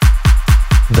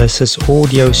This is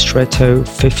Audio Stretto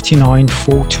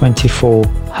 59424.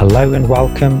 Hello and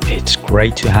welcome. It's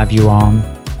great to have you on.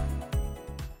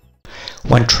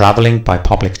 When traveling by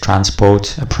public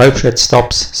transport, appropriate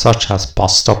stops such as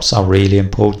bus stops are really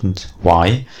important.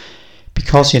 Why?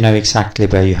 Because you know exactly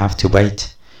where you have to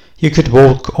wait. You could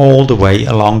walk all the way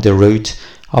along the route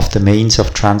of the means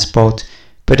of transport,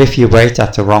 but if you wait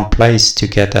at the wrong place to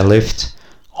get a lift,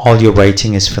 all your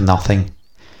waiting is for nothing.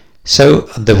 So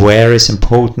the where is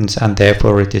important, and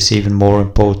therefore it is even more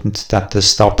important that the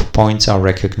stop points are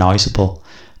recognizable.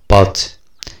 But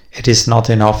it is not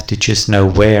enough to just know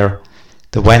where.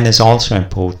 The when is also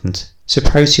important.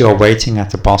 Suppose you are waiting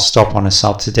at the bus stop on a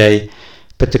Saturday,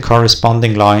 but the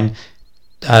corresponding line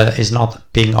is not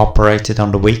being operated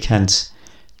on the weekends.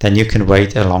 Then you can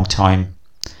wait a long time.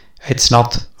 It's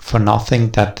not for nothing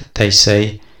that they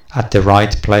say at the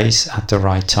right place at the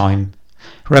right time.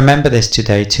 Remember this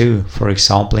today too, for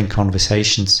example in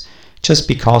conversations. Just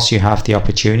because you have the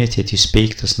opportunity to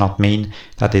speak does not mean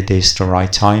that it is the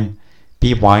right time.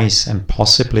 Be wise and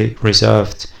possibly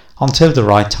reserved until the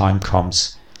right time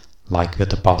comes, like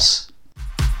with the bus.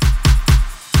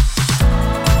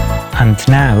 And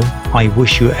now I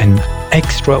wish you an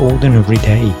extraordinary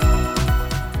day.